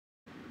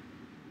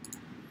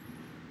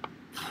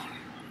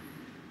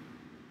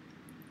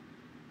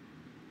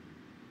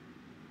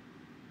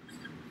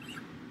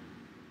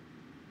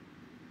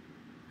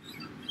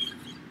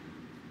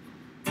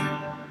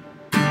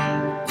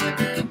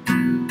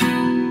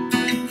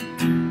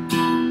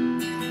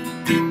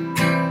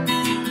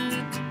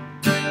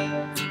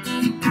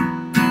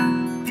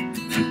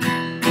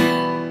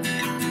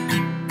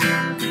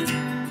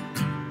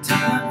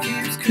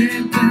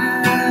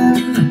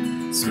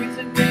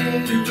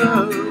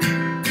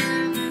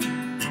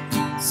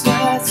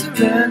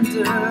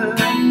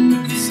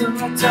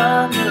my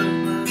time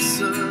and my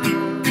soul.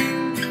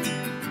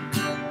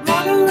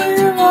 Run away,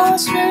 you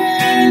lost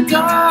me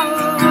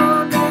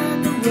down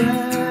on the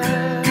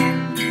way.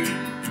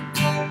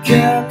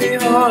 Carry me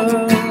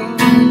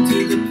home to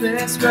the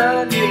place where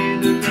I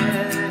need to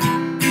lay.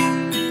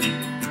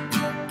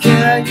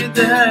 Can you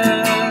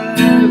there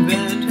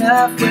and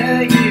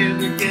halfway here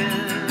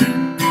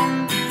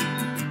again?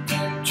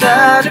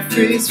 Try to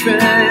freeze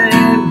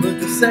frame, but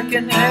the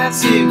second hand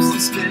seems to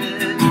spin.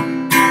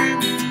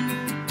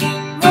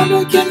 Mama,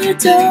 can you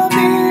tell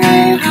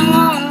me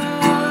how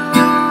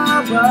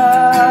I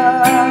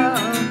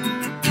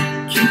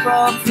keep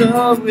on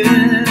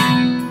flowing?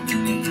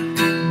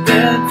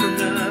 Then from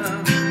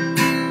love,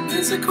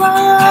 it's a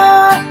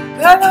quiet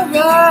and a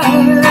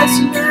rush,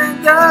 and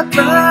that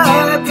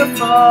back and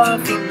far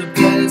from the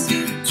place.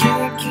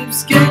 Dream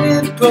keeps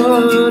getting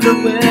pulled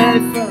away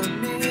from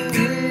me.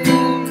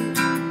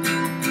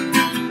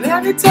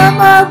 Anytime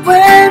I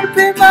wait to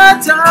be my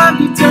time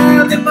to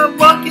tell, am I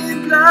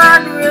walking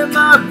blind or am I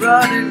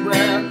running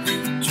well?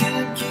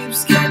 Dream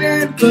keeps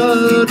getting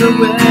pulled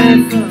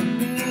away from me.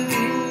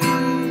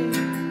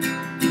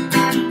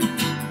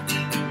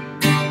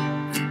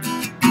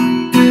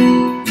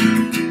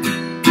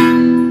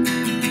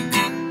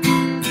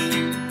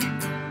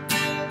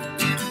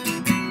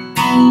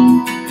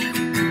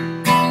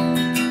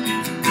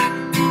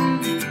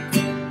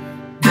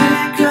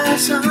 Big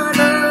crash on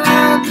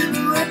earth,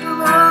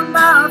 on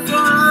my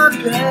front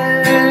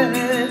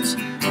page.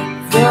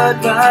 Flood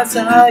rise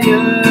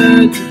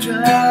higher to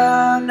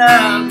drown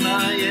out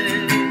my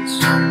age.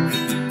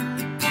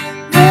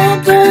 Men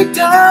break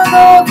down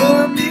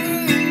over me,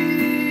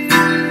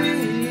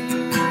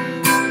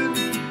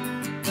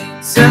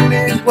 send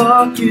me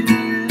walking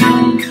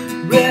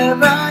where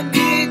I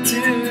need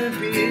to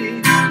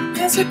be.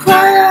 It's a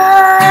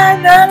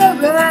quiet and a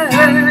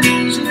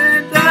rage,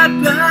 and that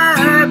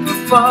back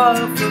will fall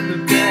from the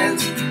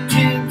best.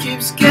 Dream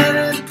keeps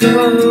getting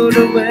pulled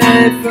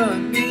away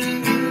from me.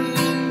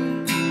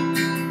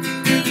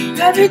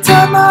 Every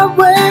time I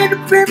wait to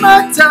be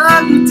my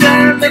time to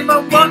tell, am I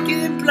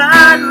walking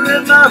blind or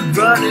am I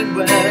running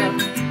well?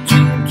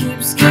 Dream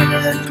keeps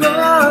getting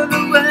pulled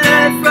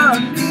away from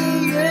me,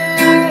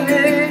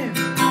 yeah.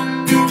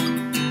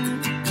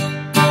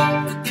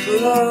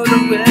 Pulled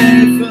away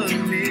from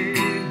me.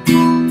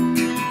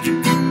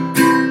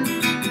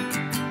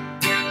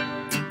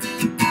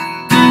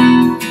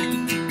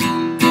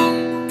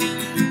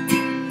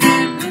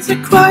 It's a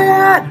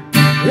quiet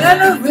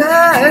and a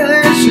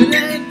rush, it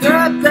ain't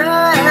that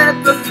bad,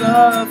 but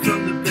far from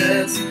the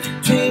best.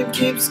 Dream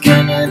keeps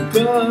getting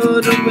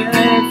pulled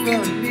away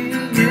from me.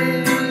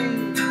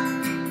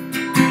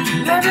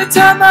 Every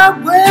time I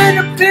wait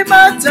to be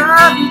my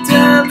time to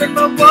tell, am I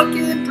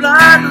walking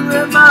blind or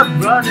am I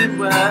running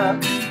well?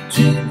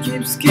 Dream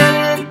keeps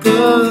getting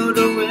pulled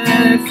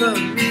away from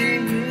me.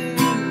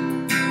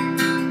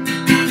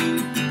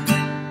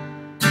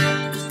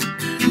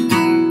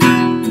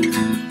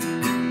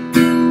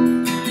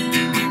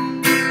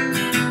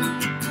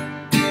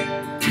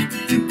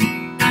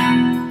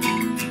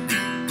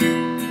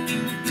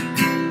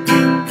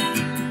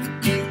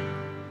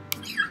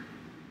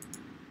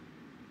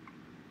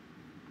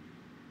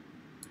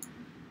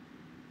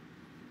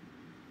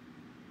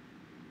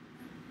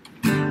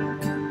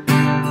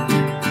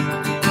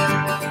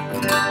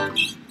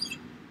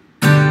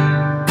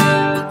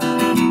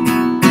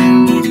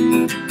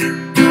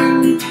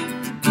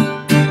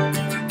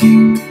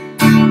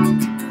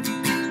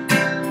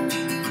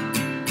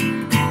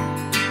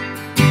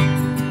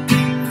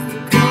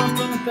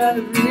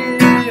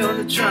 Battery on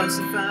the trunks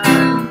of 5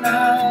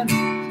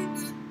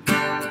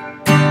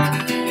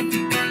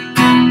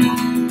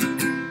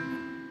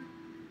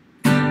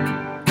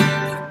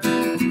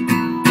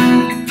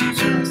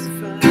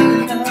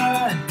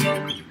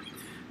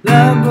 I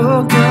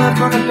woke up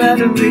on a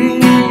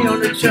battery on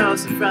the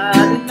Charles of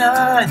Friday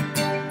night,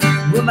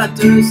 with my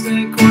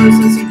Thursday quarters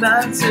and some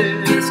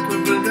bounces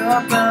covered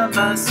up by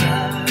my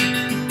side.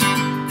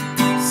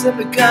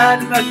 Sipping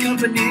kind of my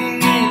company,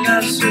 and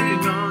I'm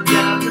shaking on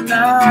down the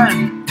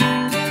line.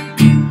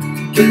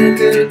 Getting a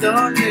little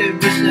lonely,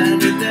 wish I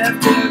had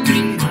left her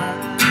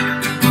behind.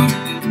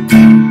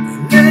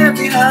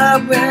 Every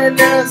highway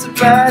there's a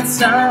bright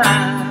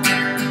sign,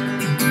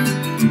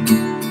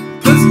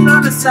 pushing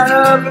on the side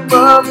of the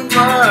road and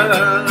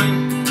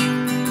run.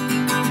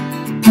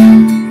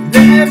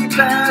 Every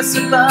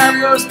passerby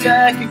rolls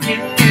back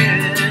again.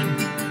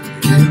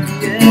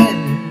 Yeah.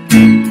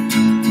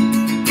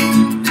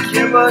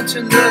 Get what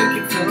you're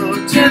looking for,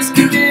 just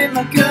give me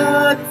my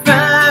good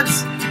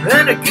friends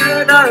and a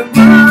good heart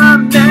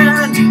one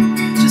man.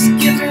 Just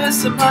give me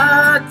some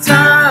hard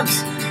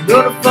times,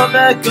 gonna fall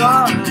back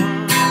on.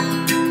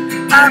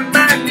 I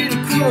might need a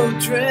cool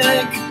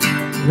drink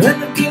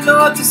and the good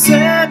Lord to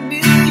send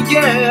me,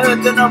 yeah,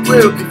 then I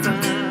will be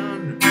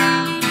found.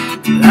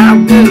 I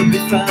will be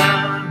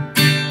found.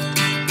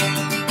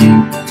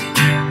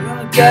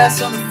 Run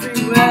gas on the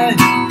freeway,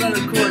 run a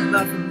quarter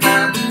mile from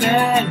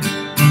Mountain.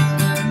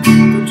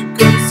 Don't you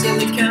go to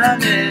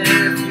Silicon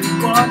if you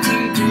want to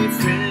be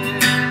free.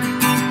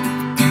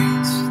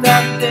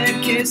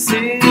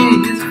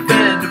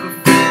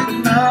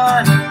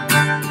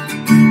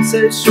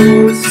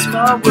 sure it's a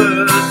small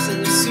world,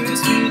 and it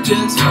suits me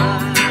just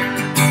fine.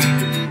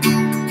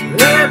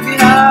 Every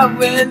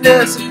highway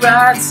there's a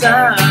bright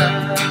sign.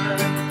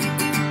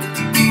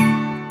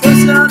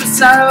 It's on the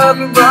side of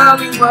a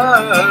roaring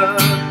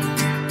world.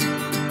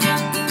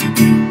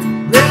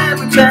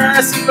 Every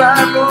passing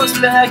by goes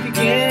back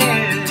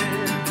again.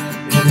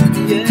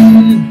 Yeah.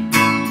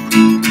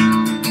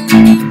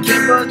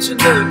 Get what you're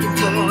looking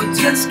for,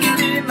 just give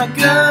me my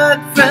good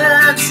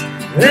friends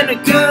and a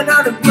good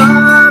other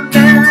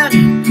woman.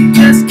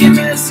 Just give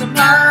me some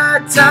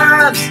hard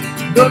times,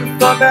 don't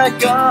fall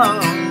back on.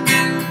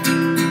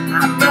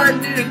 I might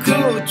need a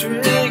cool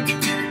drink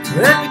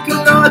and a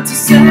good Lord to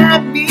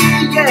set me,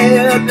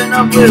 yeah. Then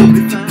I will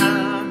be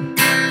found,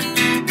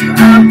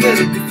 I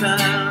will be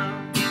found.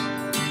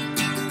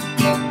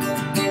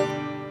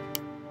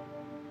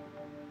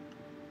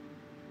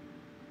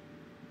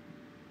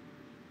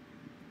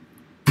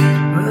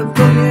 I'm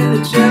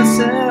going to jail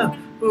cell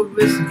for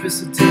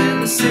Bristol,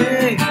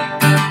 Tennessee.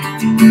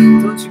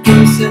 Don't you go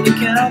send a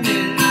county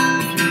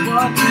if you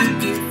want to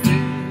be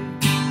free.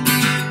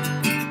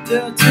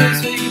 There are times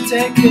where you can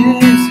take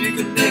things, you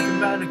can make them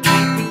right or keep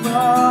them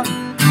wrong.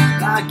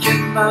 I kept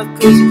my mouth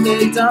closed and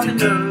played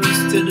dominoes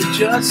till the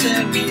judge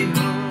sent me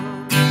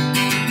home.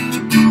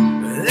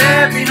 But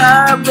every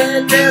highway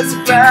there's a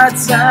bright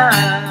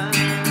sign.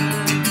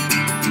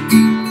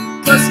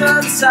 Plus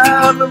on the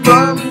side of a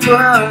roaring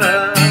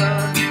world.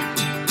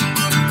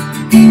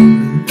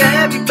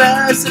 Every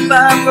passing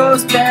by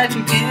goes back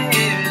again.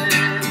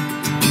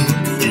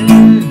 Yeah.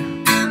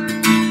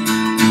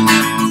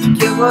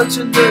 Get what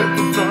you're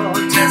looking for,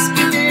 just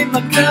give me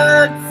my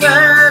good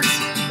friends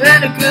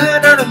and a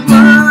good other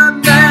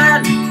woman.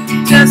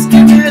 Just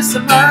give me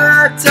some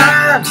hard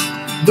times,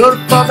 don't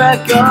fall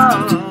back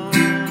on.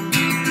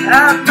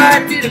 I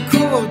might need a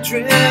cool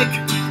drink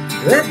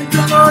and the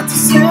good Lord to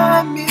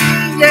send me,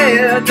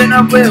 yeah. Then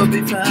I will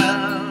be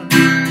found,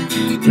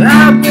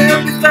 I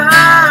will be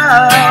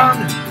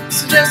found.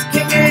 So just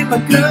give me my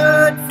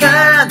good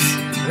friends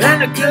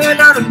and a good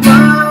other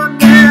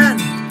woman.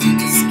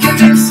 Just give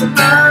me some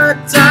hard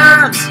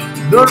times,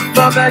 don't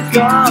fall back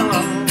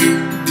on.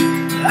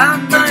 I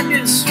might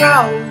need a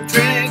strong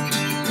drink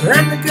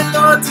and the good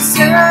Lord to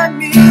send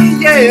me,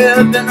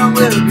 yeah. Then I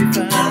will be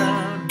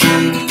found,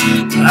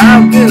 I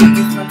will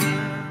be found.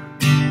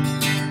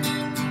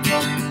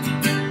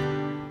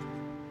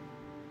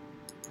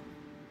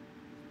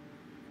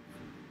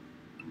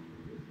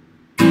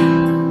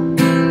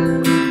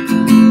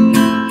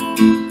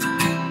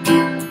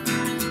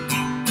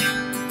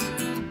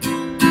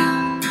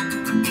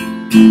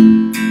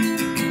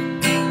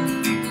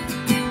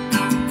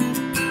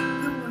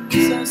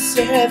 So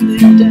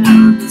settling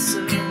down the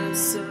sun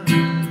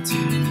to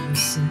the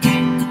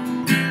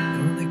sand.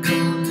 Only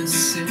call the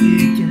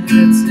city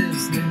gets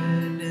its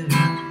landing.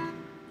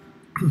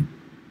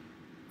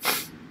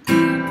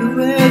 The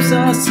waves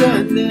are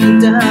settling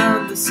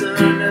down the sun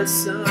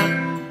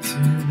to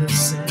the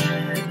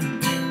sand.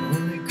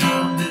 Only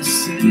call the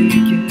city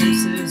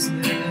gets its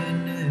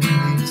landing.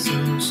 These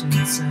ocean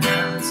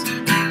sounds,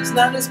 it's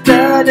not as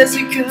bad as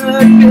it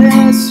could be.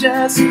 It's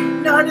just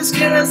not as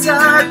good as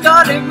I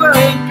thought it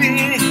would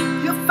be.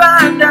 You'll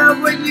find out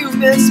what you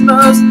miss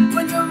most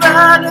when you're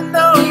out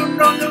alone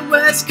on the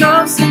west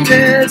coast of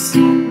this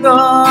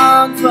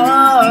long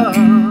fall.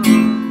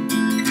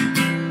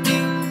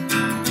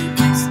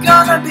 It's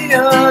gonna be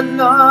a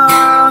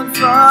long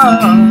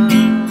fall.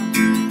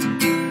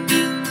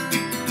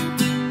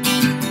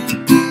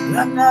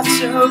 I'm not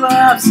sure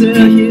I'm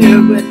still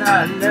here when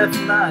I left.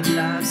 My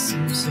life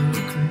seems so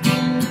clear.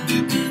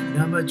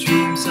 Now my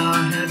dreams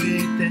are heavy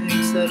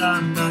things that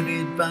are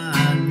muddied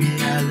by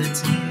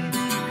reality.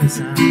 Cause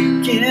I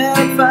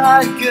can't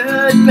find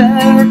good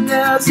bad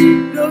news.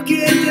 No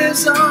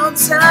gifters on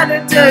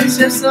Saturdays,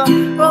 just the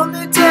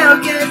only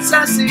tailgates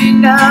I see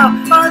now.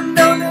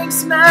 Unknown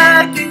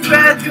smack and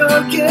crack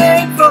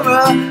cocaine for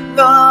a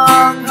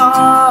long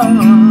haul.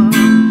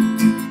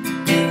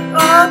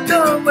 On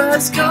the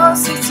west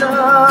coast it's a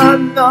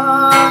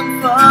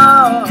long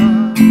fall.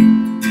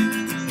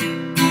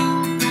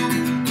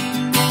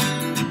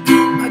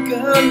 My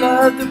girl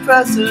loved the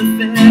price of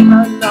fame. I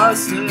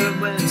lost her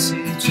when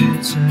she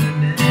changed her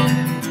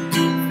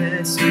name.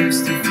 Face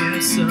used to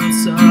feel so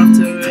soft.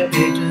 Her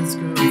agent's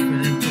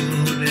girlfriend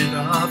pulled it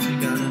off. You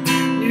got a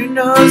new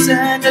nose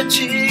and a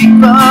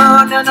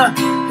cheekbone and a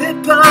hit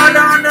part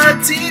on a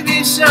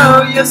TV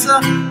show. Yes, a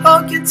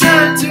home can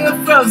turn to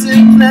a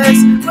frozen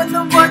place when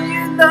the one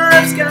you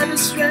love's got the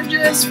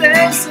strangest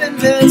face in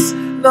this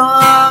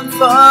long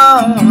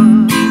fall.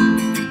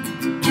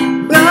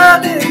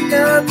 But in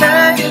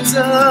LA it's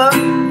a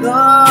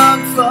long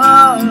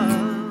fall.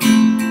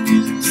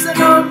 It's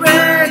no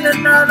rain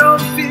and I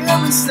don't feel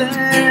the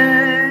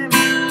same.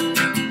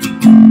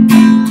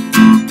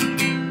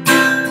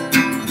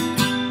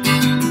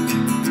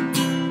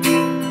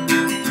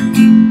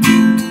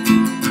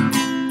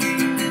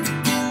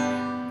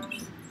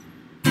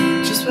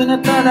 Just when I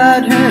thought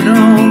I'd head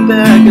on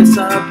back, I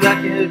saw a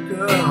black-haired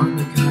girl on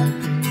the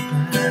concrete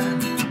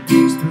pad.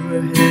 She threw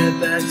her hair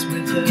back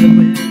with her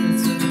wind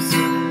and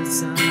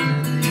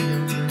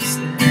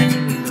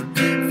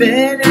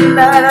fading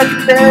light, I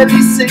could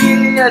barely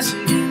see as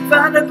she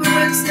found a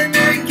bliss and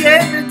then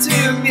gave it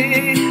to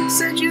me.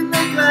 Said you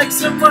look like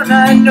someone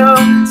I know.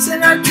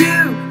 Said I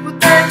do. Well,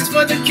 thanks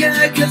for the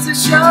care, cause it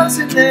shows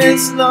in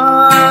this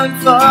long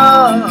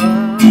fall.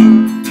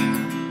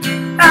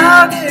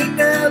 Out in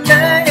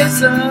LA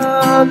it's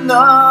a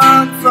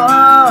long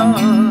fall.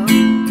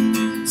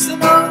 Some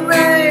more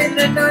rain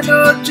and I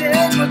know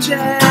change will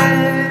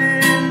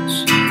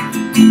change.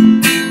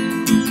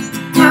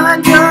 I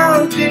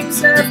know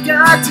things have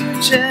got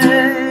to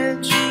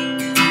change.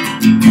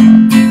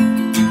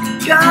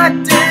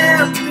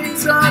 Goddamn,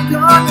 things are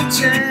gonna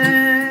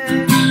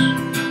change.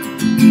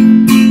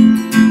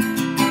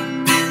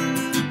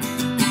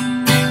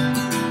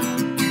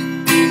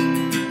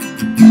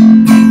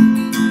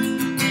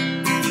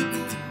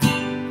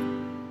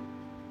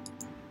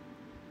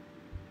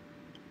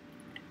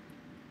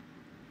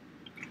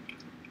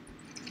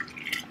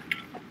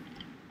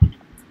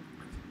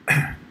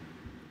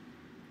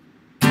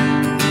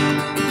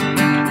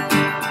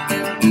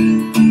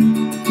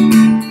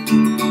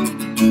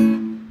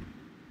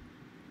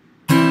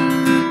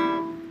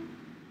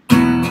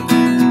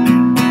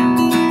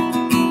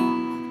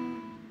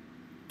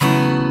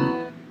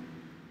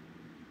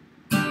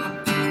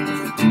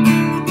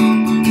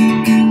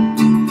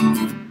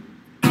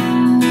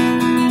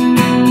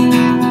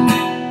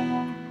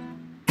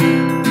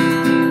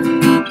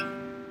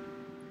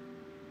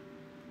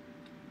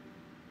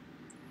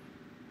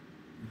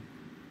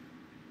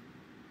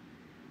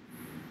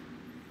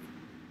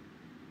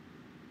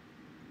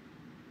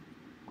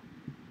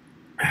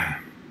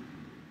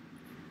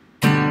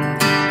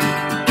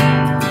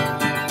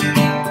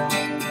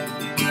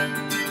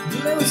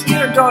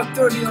 Dark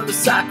 30 on the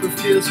soccer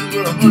fields, we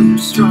were 100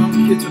 strong.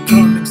 Kids were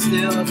coming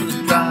still up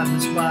the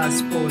driver's wide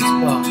sports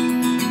bar.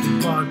 We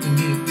parked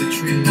beneath the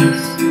trees. I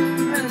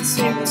hadn't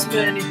seen this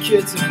many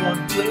kids in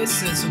one place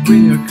since a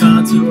Winger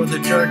concert or the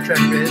dirt track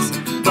race.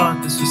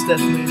 Thought this was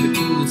definitely the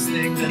coolest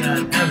thing that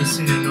I'd ever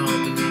seen in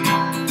Albany.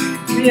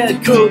 We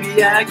had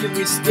Kodiak and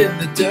we spit in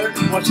the dirt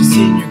and watched the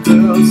senior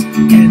girls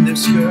in their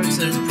skirts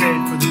and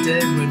prayed for the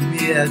day when we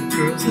had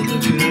girls that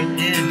looked good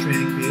and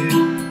drank beer.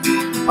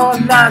 Our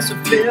lives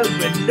were filled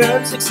with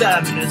nerves,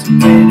 excitement as we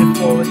waited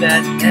for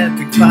that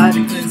epic fight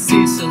of Clint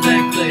Cecil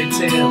and Clay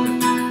Taylor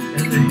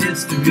and the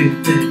history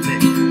they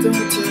make.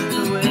 Don't turn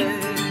away,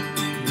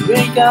 you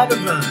ain't gotta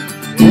run.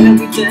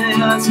 Every day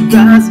has a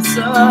rising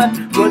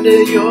sun. One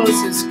day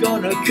yours is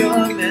gonna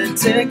come and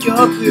take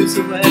your blues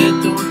away.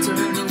 Don't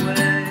turn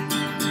away.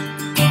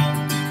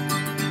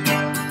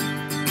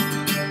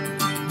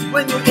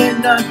 When you're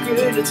in not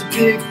good, it's a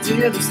big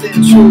deal to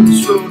stand shoulder to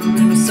shoulder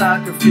in a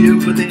soccer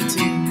field with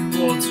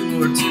 18-year-olds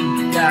who are too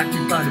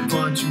preoccupied to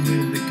punch you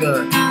in the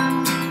gut.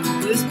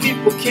 These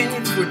people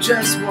came for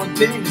just one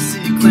thing, to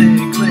see Clay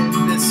and claim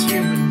this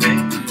human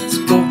being. These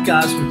both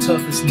guys were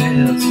tough as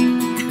nails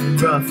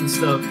and rough and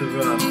stuff the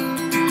rough.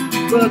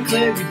 Well,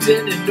 Clay we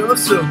didn't know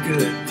so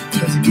good,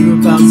 cause he grew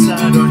up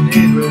outside our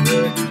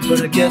neighborhood.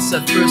 But I guess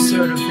I first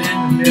heard of him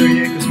in Mary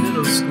Acres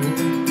Middle School.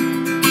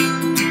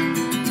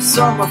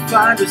 Saw my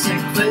finders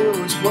and Clay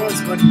always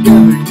was, but he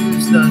never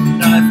used a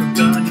knife or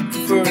gun. He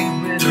preferred to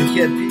win or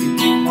get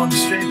beat on the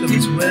strength of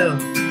his will.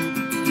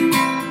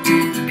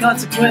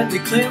 Consequently,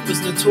 Clay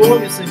was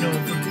notoriously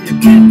known for being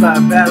bitten by a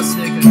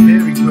rattlesnake in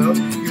Berry Grove.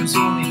 He was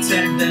only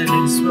 10 then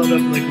and he swelled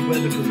up like a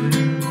weather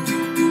balloon.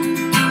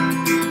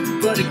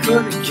 But it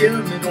couldn't kill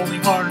him, it only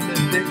harmed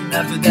him bitten.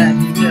 After that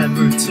he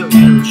never took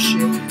no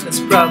shit. That's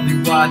probably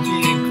why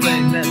he and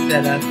Clay met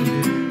that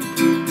afternoon.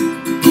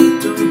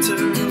 Don't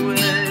turn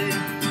away,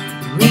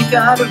 you ain't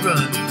gotta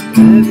run.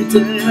 Every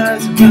day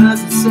has a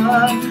rising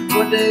sun.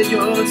 One day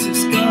yours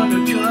is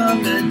gonna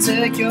come and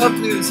take your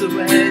blues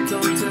away.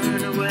 Don't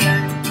turn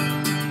away.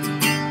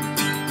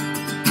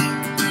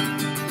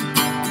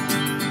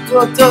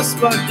 Well, dust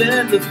sparked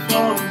in the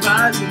fall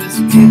horizon as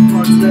the deep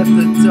parts left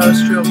the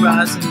dust trail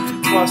rising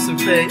across the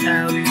gray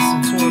alleys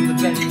and toward the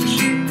vending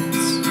machines.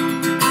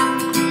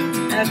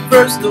 At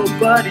first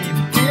nobody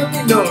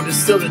really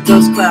noticed till the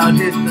dust cloud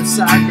hit the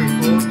soccer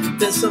goals.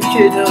 Then some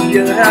kid held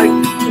your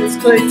hand, it's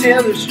Clay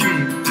Taylor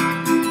Street.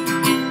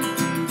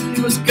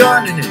 He was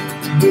gunning it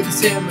with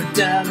his hammer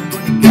down, and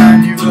when he got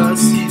near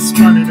us he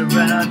spun it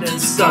around and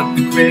sucked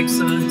the brakes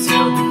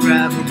until the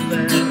gravel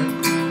bled.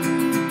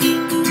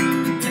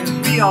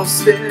 We all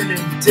stared in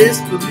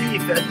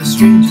disbelief at the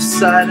strangest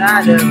sight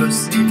I'd ever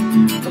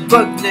seen. A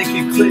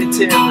buck-naked Clay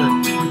Taylor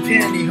with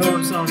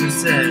pantyhose on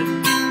his head.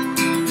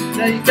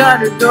 Now you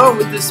gotta know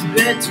what this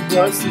meant to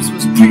us. This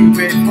was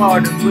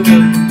pre-Braveheart and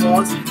William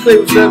Wallace. Clay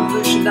was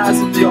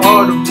revolutionizing the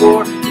art of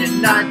war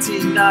in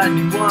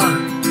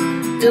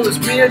 1991. It was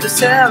weird as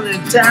hell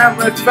and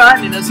downright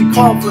frightening as he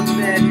called for the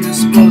man he was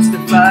supposed to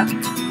fight.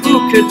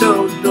 Who could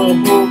know the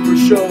horror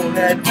show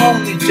had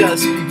only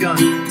just begun?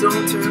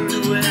 Don't turn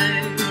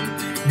away,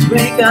 you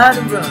ain't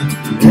gotta run.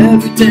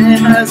 Every day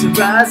has a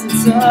rising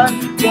sun.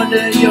 One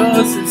day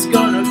yours is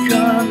gonna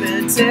come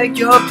and take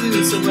your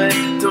blues away.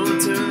 Don't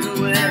turn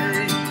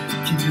away,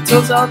 keep your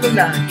toes on the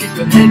line, keep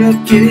your head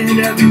up, kid,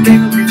 everything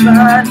will be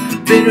fine.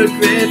 Bitter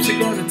grapes are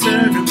gonna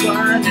turn to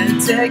wine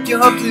and take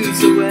your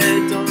blues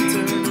away, don't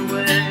turn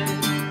away.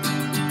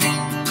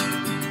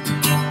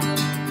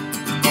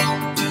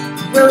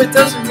 Well, it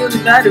doesn't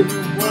really matter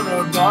who won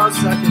or lost,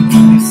 I can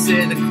only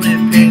say the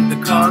Clint paid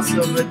the cost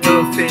of an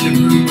ill-fated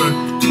rumor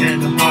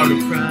and a heart of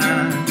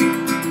crime.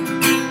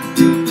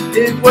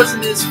 It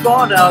wasn't his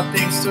fault how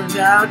things turned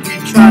out. He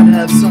tried to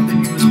have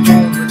something he was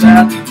born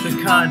without,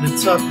 the kind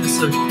of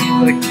toughness of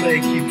people like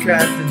clay keep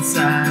trapped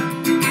inside.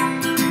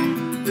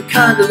 The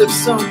kind that looks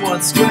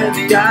someone square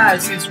in the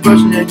eyes. He's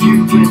rushing at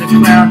you in a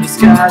clown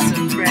disguise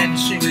and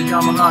brandishing a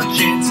Yamaha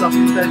chainsaw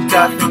that he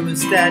got from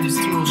his daddy's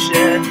tool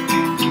shed.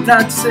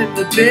 Not sitting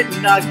a bit,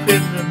 not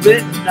cribbing a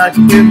bit, not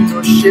cribbing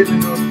or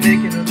shivering or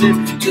faking a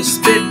lip, just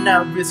spitting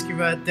out whiskey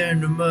right there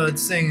in the mud,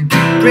 singing,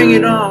 bring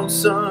it on,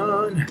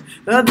 son.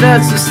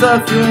 That's the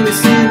stuff you only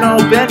see in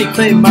old Benny.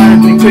 Clay might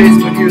have been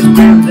crazy, but he was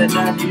braver than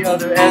any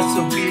other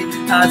SOB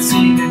I'd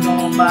seen in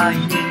all my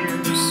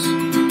years.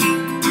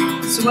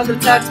 So when the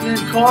taxman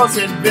calls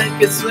and rent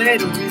gets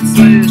late, or we'd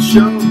later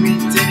show we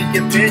didn't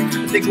get paid,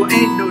 I think, well,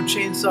 ain't no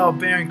chainsaw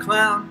bearing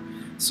clown.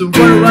 So what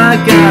do I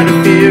gotta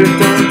fear?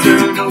 Don't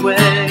turn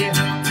away.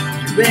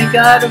 You ain't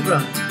gotta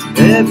run.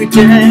 Every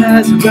day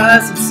has a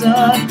rising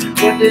sun.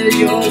 One day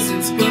yours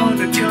is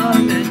gonna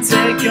come and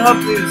take your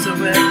blues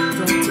away.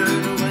 Don't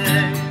turn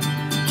away.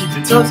 Keep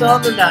your toes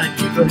on the line.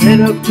 Keep your head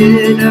up,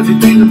 kid.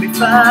 Everything will be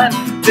fine.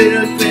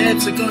 Bitter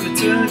grapes are gonna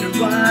turn to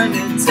wine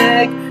and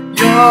take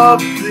your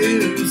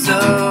blues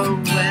away.